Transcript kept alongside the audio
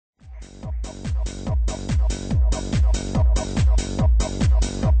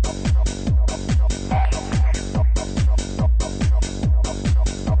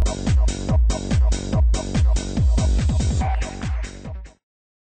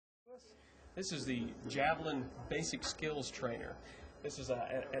This is the Javelin Basic Skills Trainer. This is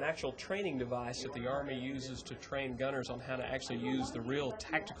an actual training device that the Army uses to train gunners on how to actually use the real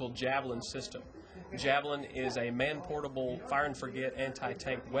tactical Javelin system. Javelin is a man-portable fire-and-forget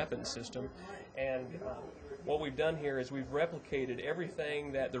anti-tank weapon system, and what we've done here is we've replicated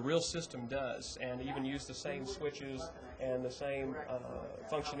everything that the real system does, and even used the same switches and the same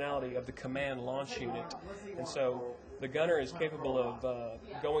functionality of the command launch unit. And so the gunner is capable of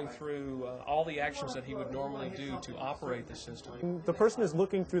going through all the actions that he would normally do to operate the system. The person is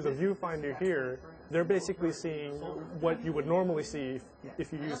looking through the viewfinder here. They're basically seeing what you would normally see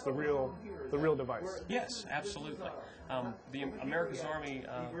if you use the real device. Yes, absolutely. The America's Army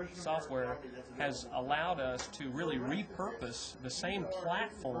software has allowed us to really repurpose the same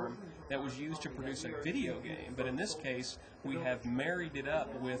platform that was used to produce a video game, but in this case we have married it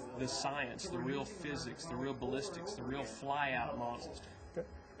up with the science, the real physics, the real ballistics, the real fly-out models. Okay.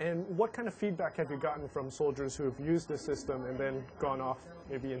 And what kind of feedback have you gotten from soldiers who have used this system and then gone off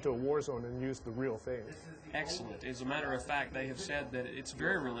maybe into a war zone and used the real thing? Excellent. As a matter of fact, they have said that it's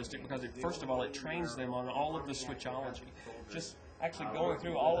very realistic because, first of all, it trains them on all of the switchology. Just actually going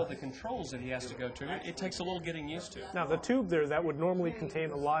through all of the controls that he has to go to, it takes a little getting used to. Now, the tube there, that would normally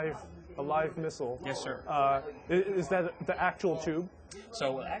contain a live missile. Yes, sir. Is that the actual tube?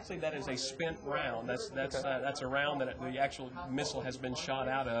 So actually, that is a spent round. That's a round that the actual missile has been shot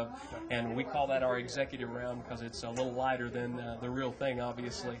out of, and we call that our executive round because it's a little lighter than the real thing,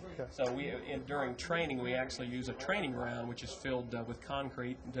 obviously. Okay. So during training, we actually use a training round, which is filled with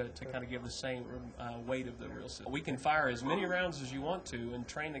concrete to kind of give the same weight of the real system. We can fire as many rounds as you want to, and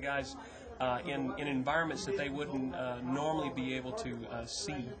train the guys in environments that they wouldn't normally be able to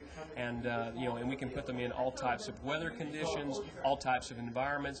see, and and we can put them in all types of weather conditions, all types of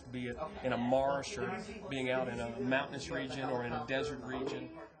environments, be it in a marsh or being out in a mountainous region or in a desert region.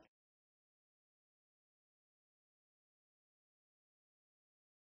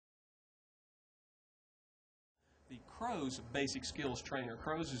 The CROWS Basic Skills Trainer.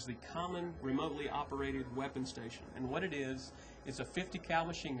 CROWS is the Common Remotely Operated Weapon Station, and what it is, it's a 50 cal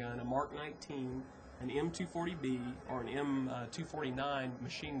machine gun, a Mark 19, an M240B or an M249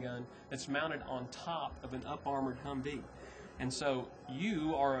 machine gun that's mounted on top of an up-armored Humvee. And so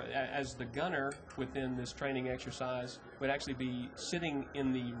you are, as the gunner within this training exercise, would actually be sitting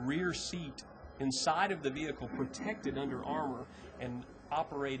in the rear seat inside of the vehicle, protected under armor, and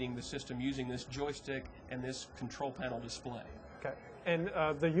operating the system using this joystick and this control panel display. Okay. And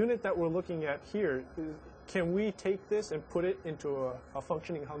the unit that we're looking at here, can we take this and put it into a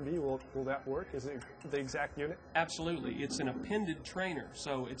functioning Humvee? Will that work? Is it the exact unit? Absolutely. It's an appended trainer,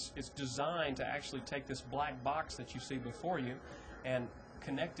 so it's designed to actually take this black box that you see before you and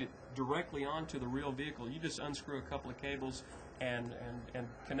connect it directly onto the real vehicle. You just unscrew a couple of cables and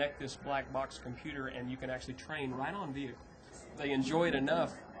connect this black box computer, and you can actually train right on vehicle. They enjoy it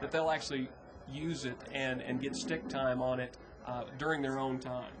enough that they'll actually use it and get stick time on it during their own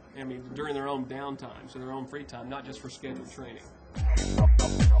time. I mean, during their own downtime, so their own free time, not just for scheduled training.